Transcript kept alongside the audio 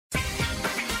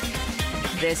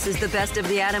This is the Best of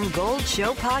the Adam Gold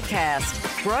Show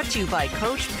podcast, brought to you by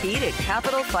Coach Pete at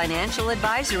Capital Financial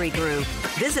Advisory Group.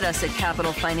 Visit us at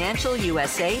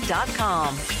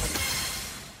capitalfinancialusa.com.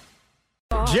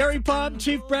 Jerry Palm,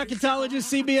 Chief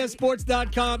Bracketologist,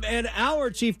 CBSSports.com, and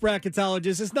our Chief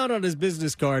Bracketologist. It's not on his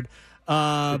business card,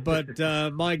 but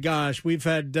my gosh, we've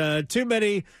had too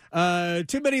many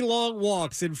long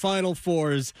walks in Final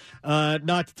Fours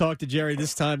not to talk to Jerry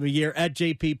this time of year. At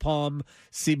JP Palm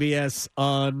CBS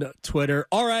on Twitter.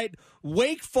 All right,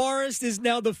 Wake Forest is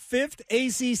now the 5th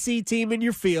ACC team in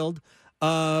your field.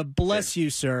 Bless you,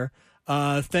 sir.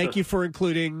 Thank you for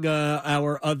including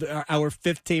our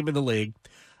 5th team in the league.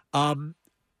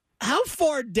 How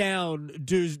far down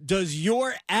does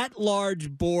your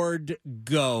at-large board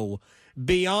go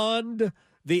beyond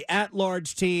the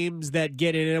at-large teams that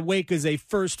get in? And Wake is a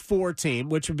first 4 team,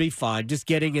 which would be fine. Just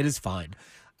getting in is fine.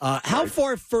 How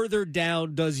far further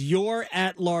down does your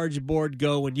at-large board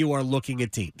go when you are looking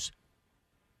at teams?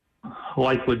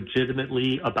 Like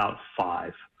legitimately about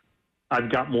 5.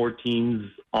 I've got more teams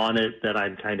on it that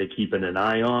I'm kind of keeping an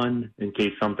eye on in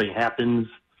case something happens,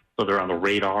 so they're on the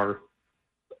radar.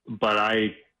 But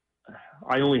I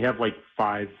only have like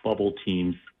 5 bubble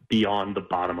teams beyond the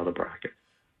bottom of the bracket.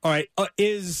 All right.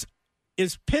 Is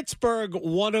Pittsburgh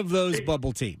one of those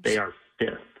bubble teams? They are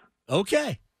 5th.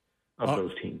 Okay. Of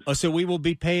those teams. So we will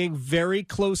be paying very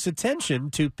close attention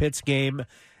to Pitt's game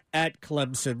at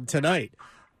Clemson tonight.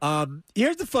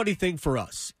 Here's the funny thing for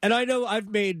us, and I know I've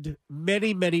made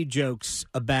many, many jokes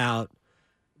about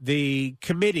the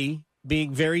committee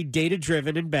being very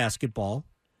data-driven in basketball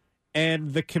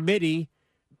and the committee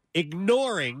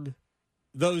ignoring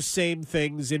those same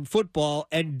things in football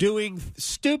and doing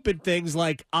stupid things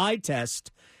like eye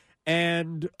test.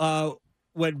 And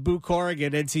when Boo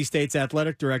Corrigan, NC State's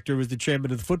athletic director, was the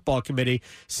chairman of the football committee,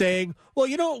 saying, well,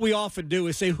 you know what we often do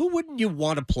is say, who wouldn't you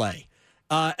want to play?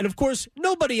 And of course,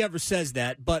 nobody ever says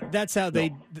that, but that's how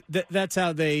they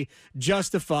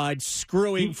justified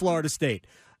screwing Florida State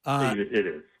It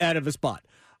is. out of a spot.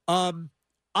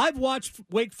 I've watched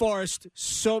Wake Forest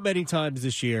so many times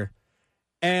this year,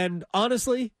 and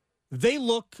honestly, they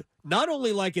look not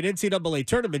only like an NCAA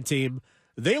tournament team,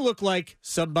 they look like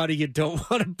somebody you don't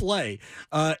want to play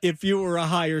if you were a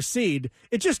higher seed.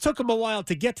 It just took them a while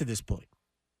to get to this point.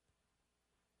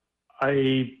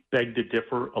 I beg to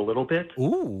differ a little bit.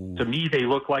 Ooh. To me, they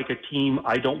look like a team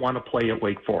I don't want to play at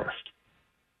Wake Forest.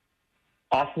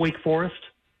 Off Wake Forest,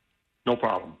 no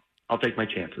problem. I'll take my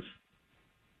chances.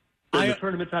 But the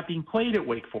tournament's not being played at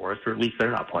Wake Forest, or at least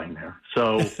they're not playing there.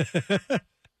 So,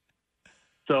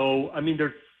 I mean,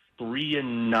 they're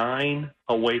 3-9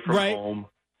 away from home.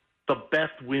 The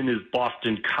best win is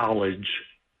Boston College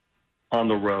on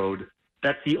the road.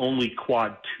 That's the only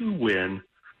quad 2 win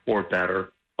or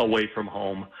better away from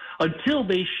home. Until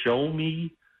they show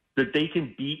me that they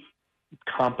can beat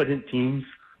competent teams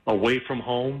away from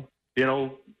home, you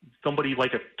know, somebody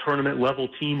like a tournament level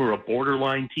team or a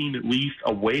borderline team at least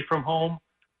away from home,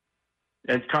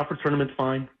 and conference tournament's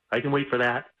fine. I can wait for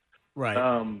that. Right.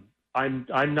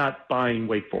 I'm not buying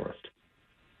Wake Forest.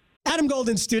 Adam Gold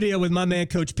in studio with my man,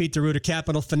 Coach Pete DeRuiter,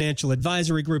 Capital Financial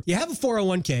Advisory Group. You have a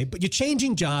 401k, but you're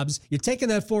changing jobs. You're taking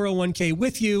that 401k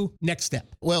with you. Next step.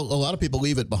 Well, a lot of people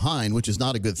leave it behind, which is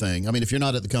not a good thing. I mean, if you're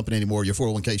not at the company anymore, your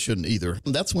 401k shouldn't either.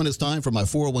 And that's when it's time for my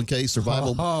 401k survival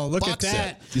look box at that.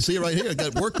 set. You see it right here. I've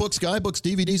got workbooks, guidebooks,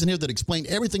 DVDs in here that explain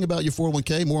everything about your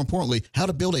 401k. More importantly, how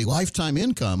to build a lifetime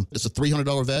income. It's a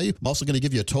 $300 value. I'm also going to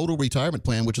give you a total retirement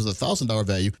plan, which is a $1,000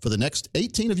 value for the next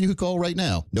 18 of you who call right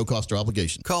now. No cost or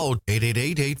obligation. Call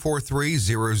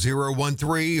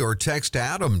 888-843-0013 or text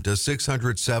Adam to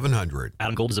 600-700.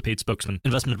 Adam Gold is a paid spokesman.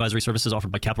 Investment advisory services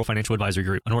offered by Capital Financial Advisory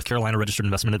Group, a North Carolina registered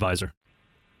investment advisor.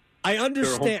 I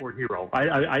understand. They're a home court hero.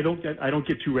 I don't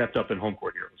get too wrapped up in home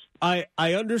court heroes.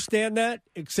 I understand that,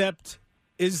 except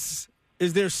is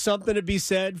there something to be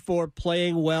said for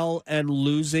playing well and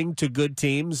losing to good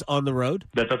teams on the road?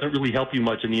 That doesn't really help you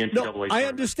much in the NCAA tournament. I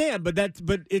understand, but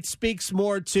it speaks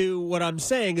more to what I'm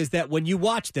saying is that when you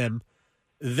watch them,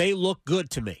 they look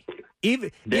good to me.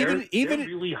 They're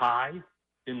really high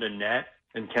in the net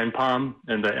and KenPom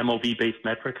and the MOV-based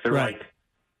metrics. They're like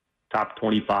top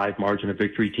 25 margin of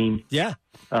victory team. Yeah.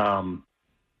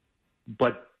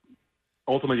 But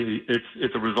ultimately,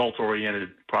 it's a results-oriented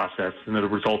process and a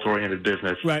results-oriented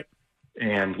business. Right.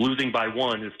 And losing by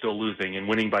 1 is still losing, and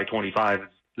winning by 25 is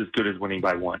as good as winning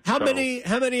by 1. How many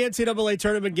NCAA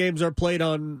tournament games are played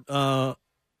on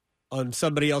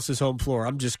somebody else's home floor?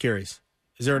 I'm just curious.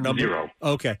 Is there a number? 0.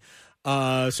 Okay.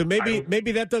 So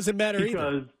maybe that doesn't matter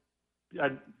either.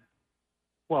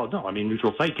 Well, no, I mean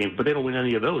neutral site games, but they don't win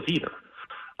any of those either.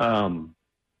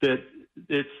 That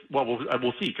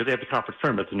we'll see, because they have the conference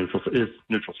tournament. It's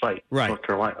neutral site, right? North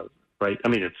Carolina, right? I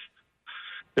mean,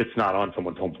 it's not on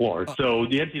someone's home floor. So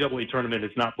the NCAA tournament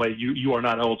is not play. You are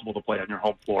not eligible to play on your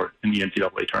home floor in the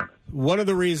NCAA tournament. One of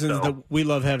the reasons that we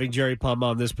love having Jerry Palm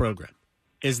on this program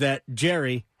is that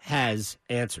Jerry has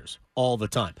answers all the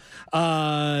time.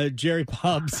 Jerry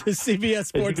Palm, CBS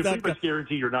Sports. You can pretty much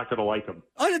guarantee you're not going to like him.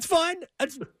 Oh, that's fine.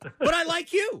 But I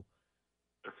like you.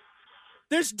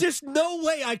 There's just no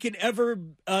way I can ever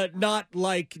not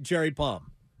like Jerry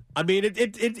Palm. I mean,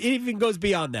 it even goes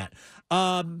beyond that.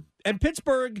 And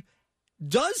Pittsburgh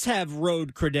does have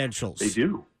road credentials. They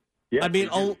do. Yeah, I mean,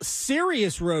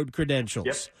 serious road credentials.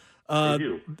 Yep. They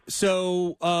do.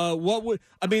 So,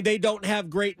 they don't have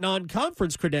great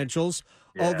non-conference credentials.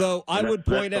 Yeah, although I would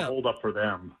point out, hold up for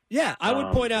them. Yeah, I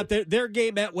would point out that their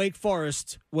game at Wake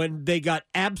Forest, when they got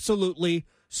absolutely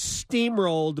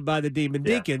steamrolled by the Demon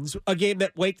Deacons, a game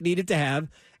that Wake needed to have.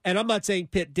 And I'm not saying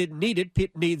Pitt didn't need it.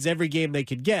 Pitt needs every game they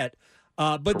could get.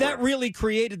 But that really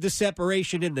created the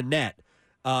separation in the net.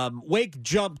 Wake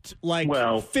jumped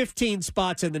 15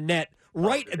 spots in the net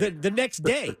the next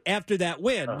day after that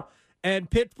win. And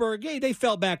Pittsburgh, they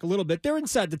fell back a little bit. They're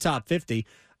inside the top 50.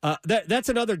 That's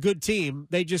another good team.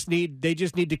 They just need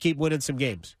to keep winning some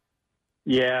games.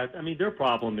 Yeah, I mean, their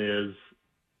problem is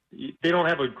they don't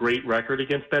have a great record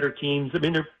against better teams. I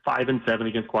mean, they're 5-7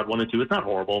 against quad 1 and 2. It's not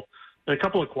horrible. And a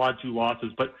couple of quad 2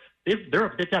 losses, but they've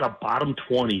got a bottom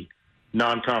 20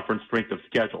 non-conference strength of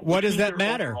schedule. What does that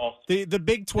matter? The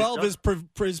Big 12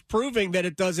 is proving that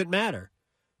it doesn't matter,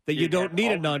 that you don't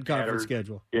need a non-conference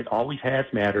schedule. It always has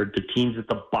mattered. The teams at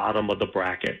the bottom of the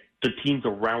bracket, the teams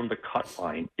around the cut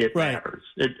line, it matters.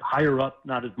 Higher up,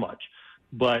 not as much.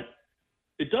 But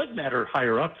it does matter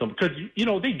higher up some, because,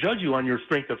 they judge you on your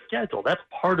strength of schedule. That's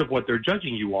part of what they're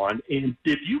judging you on. And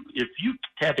if you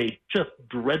have a just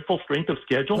dreadful strength of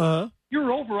schedule,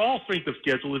 your overall strength of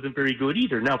schedule isn't very good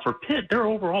either. Now, for Pitt, their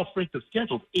overall strength of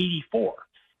schedule is 84.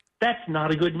 That's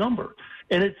not a good number.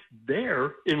 And it's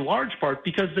there in large part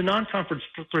because the non-conference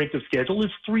strength of schedule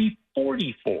is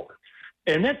 344.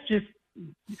 And that's just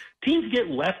 – teams get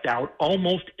left out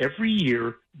almost every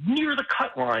year near the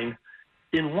cut line,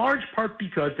 in large part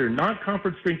because their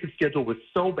non-conference strength of schedule was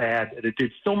so bad and it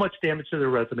did so much damage to their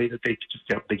resume that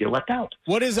they get left out.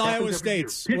 What is Iowa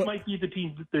State's? It might be the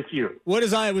team this year. What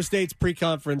is Iowa State's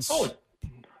pre-conference?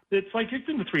 It's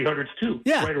in the 300s too.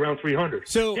 Yeah, right around 300.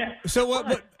 So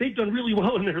what they've done really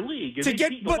well in their league. To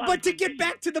get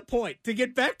back to the point, to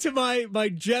get back to my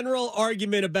general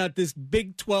argument about this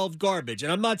Big 12 garbage,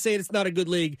 and I'm not saying it's not a good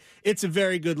league. It's a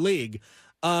very good league.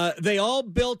 They all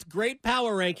built great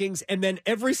power rankings, and then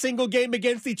every single game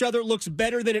against each other looks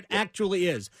better than it actually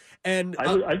is. And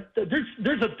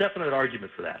there's a definite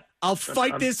argument for that. I'll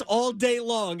fight this all day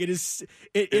long. It's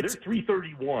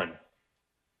 331.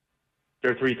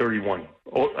 They're 331,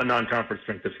 a non-conference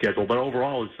strength of schedule, but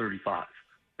overall is 35,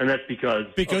 and that's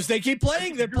because they keep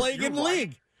playing. They're playing in the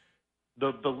league.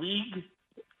 The league,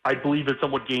 I believe, it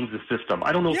somewhat games the system.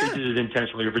 I don't know if they did it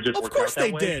intentionally or if it just worked out that way.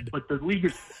 Of course they did. But the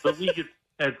league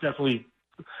has definitely.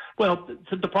 Well,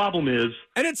 the problem is,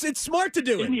 and it's smart to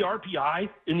do it in the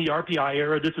RPI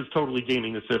era. This is totally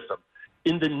gaming the system.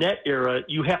 In the net era,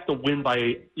 you have to win by.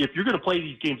 If you're going to play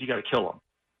these games, you got to kill them,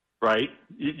 right?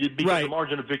 Because the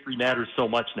margin of victory matters so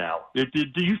much now. It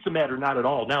used to matter not at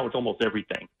all. Now it's almost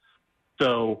everything.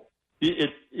 So if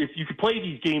you can play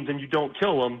these games and you don't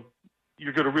kill them,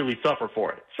 you're going to really suffer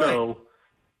for it. So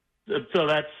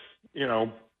that's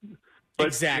But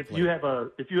exactly.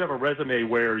 If you have a resume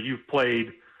where you've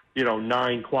played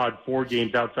 9 quad 4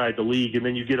 games outside the league, and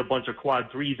then you get a bunch of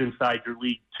quad 3s inside your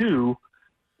league too,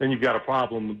 then you've got a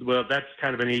problem. Well, that's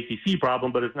kind of an ACC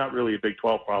problem, but it's not really a Big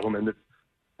 12 problem, and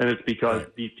it's because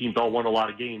these teams all won a lot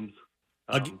of games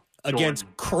against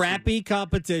crappy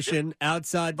competition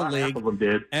outside the league. Half of them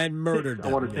did, and murdered them.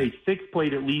 I want to say 6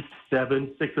 played at least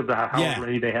 7. 6 of the however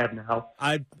many they have now.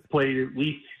 I played at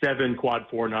least 7 quad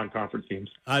 4 non-conference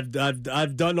teams. I've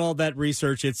done all that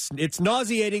research. It's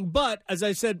nauseating, but as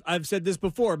I've said this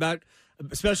before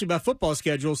especially about football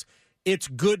schedules. It's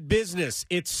good business.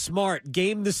 It's smart.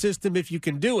 Game the system if you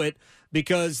can do it,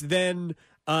 because then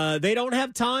they don't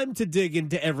have time to dig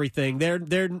into everything.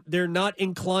 They're not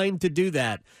inclined to do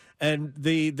that. And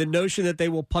the notion that they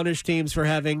will punish teams for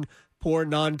having poor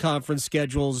non-conference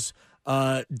schedules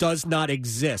does not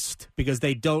exist, because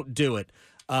they don't do it.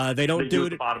 They do it at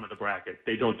the bottom of the bracket.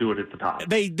 They don't do it at the top.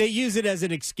 They use it as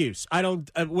an excuse. I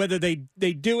don't whether they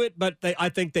do it, but I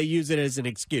think they use it as an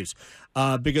excuse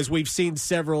because we've seen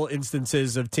several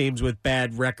instances of teams with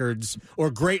bad records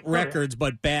or great records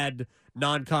but bad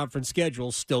non-conference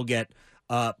schedules still get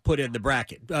put in the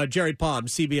bracket. Jerry Palm,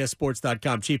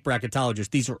 CBSSports.com, chief bracketologist.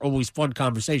 These are always fun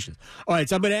conversations. All right,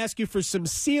 so I'm going to ask you for some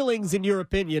ceilings in your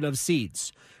opinion of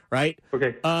seeds, right?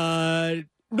 Okay.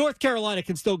 North Carolina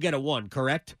can still get a 1,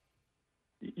 correct?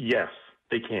 Yes,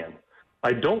 they can.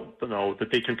 I don't know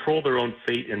that they control their own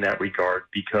fate in that regard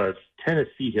because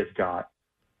Tennessee has got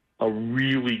a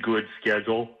really good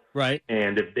schedule. Right.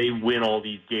 And if they win all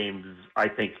these games, I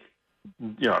think,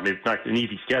 it's not an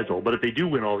easy schedule, but if they do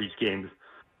win all these games,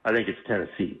 I think it's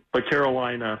Tennessee. But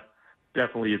Carolina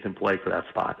definitely is in play for that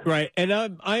spot. Right. And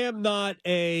I am not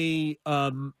a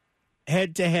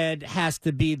head-to-head has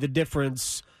to be the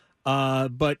difference,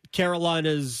 but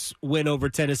Carolina's win over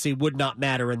Tennessee would not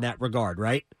matter in that regard,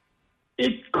 right?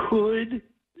 It could.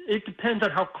 It depends on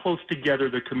how close together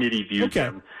the committee views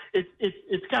them.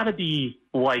 It's got to be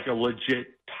like a legit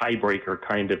tiebreaker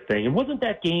kind of thing. And wasn't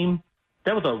that game,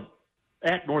 that was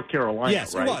at North Carolina,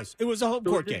 yes, right? It was. It was a home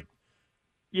court game.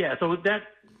 Yeah, so that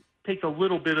takes a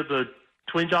little bit of the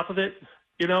twinge off of it,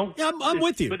 Yeah, I'm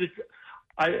with you. But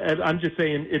I'm just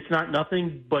saying it's not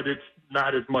nothing, but it's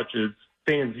not as much as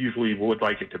fans usually would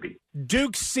like it to be.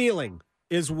 Duke's ceiling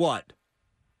is what?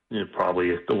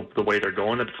 Probably the way they're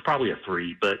going, it's probably a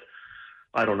 3, but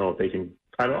I don't know if they can.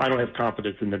 I don't have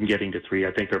confidence in them getting to 3.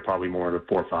 I think they're probably more in a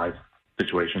 4 or 5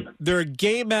 situation. They're a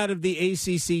game out of the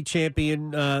ACC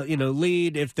champion,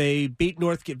 lead. If they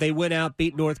they win out,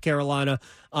 beat North Carolina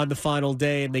on the final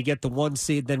day, and they get the 1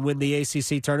 seed, then win the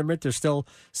ACC tournament. They're still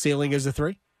ceiling as a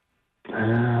 3. Well,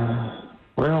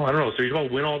 I don't know. So you're going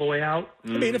to win all the way out?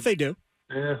 I mean, if they do,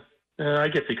 I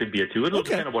guess it could be a 2. It'll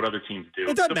depend on what other teams do.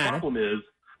 It doesn't matter.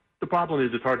 The problem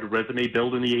is it's hard to resume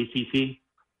build in the ACC.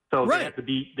 So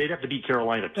they'd have to beat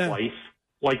Carolina twice,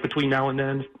 like between now and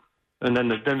then. And then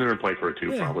they're in play for a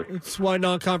 2, probably. That's why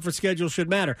non-conference schedule should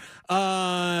matter.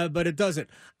 But it doesn't.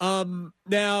 Well,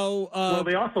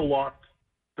 they also lost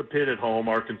to Pitt at home,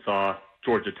 Arkansas,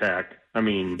 Georgia Tech. I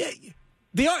mean...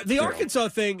 The Arkansas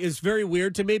thing is very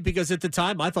weird to me because at the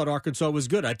time I thought Arkansas was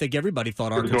good. I think everybody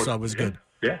thought Arkansas was good.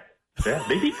 Yeah. Yeah,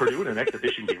 they beat Purdue in an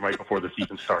exhibition game right before the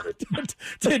season started.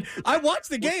 I watched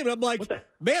the game, and I'm like,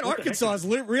 man, Arkansas is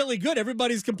really good.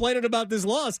 Everybody's complaining about this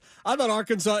loss. I thought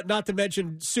Arkansas, not to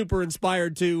mention, super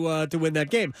inspired to win that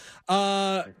game.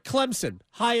 Clemson,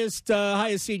 highest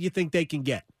seed you think they can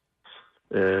get?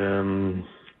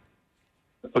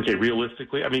 Okay,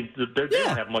 realistically, I mean, they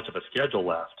don't have much of a schedule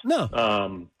left.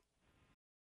 No.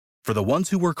 For the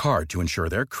ones who work hard to ensure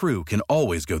their crew can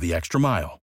always go the extra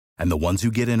mile, and the ones who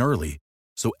get in early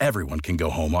so everyone can go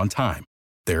home on time,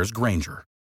 there's Grainger,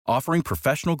 offering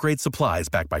professional-grade supplies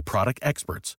backed by product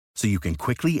experts so you can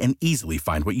quickly and easily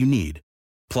find what you need.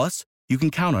 Plus, you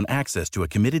can count on access to a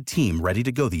committed team ready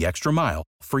to go the extra mile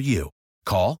for you.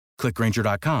 Call, click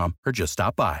Grainger.com, or just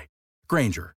stop by.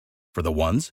 Grainger, for the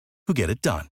ones who get it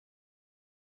done.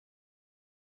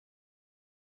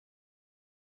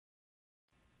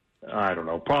 I don't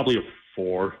know, probably a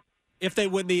 4. If they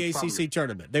win the ACC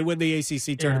tournament. They win the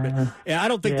ACC tournament. Yeah, I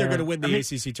don't think they're going to win the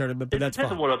ACC tournament, but that's fine. It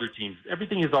depends on what other teams.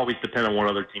 Everything is always dependent on what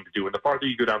other teams do. And the farther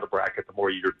you go down the bracket, the more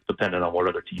you're dependent on what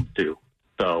other teams do.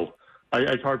 So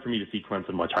it's hard for me to see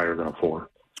Clemson much higher than a 4.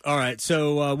 All right,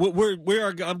 so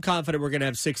I'm confident we're going to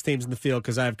have 6 teams in the field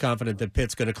because I have confidence that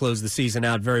Pitt's going to close the season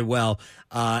out very well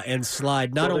and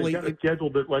slide not only they've got a schedule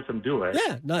that lets them do it.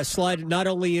 Yeah, slide not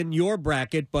only in your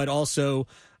bracket but also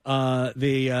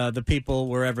the people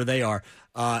wherever they are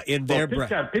in their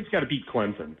bracket. Pitt's got to beat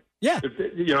Clemson. Yeah,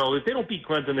 if they don't beat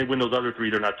Clemson, they win those other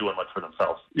 3. They're not doing much for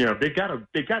themselves.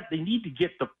 They need to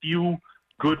get the few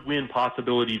good win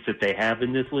possibilities that they have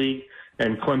in this league,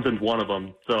 and Clemson's one of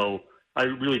them. So I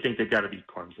really think they've got to beat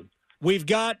Clemson. We've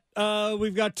got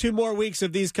 2 more weeks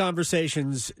of these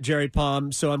conversations, Jerry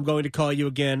Palm. So I'm going to call you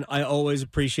again. I always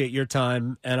appreciate your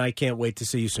time, and I can't wait to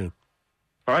see you soon.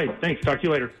 All right, thanks. Talk to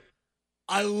you later.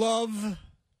 I love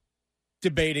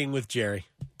debating with Jerry.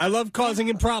 I love causing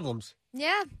him problems.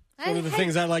 Yeah. It's one of the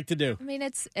things I like to do. I mean,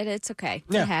 it's okay.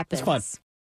 Yeah, it happens. It's fun.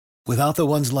 Without the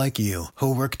ones like you,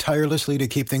 who work tirelessly to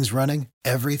keep things running,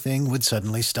 everything would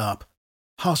suddenly stop.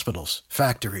 Hospitals,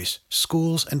 factories,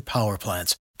 schools, and power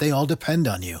plants, they all depend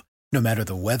on you. No matter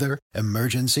the weather,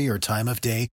 emergency, or time of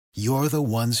day, you're the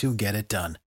ones who get it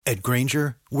done. At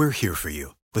Grainger, we're here for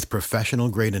you with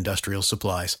professional-grade industrial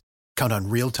supplies. Count on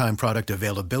real-time product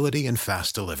availability and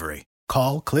fast delivery.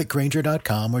 Call, click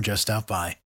Grainger.com, or just stop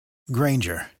by.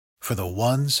 Grainger, for the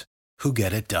ones who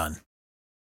get it done.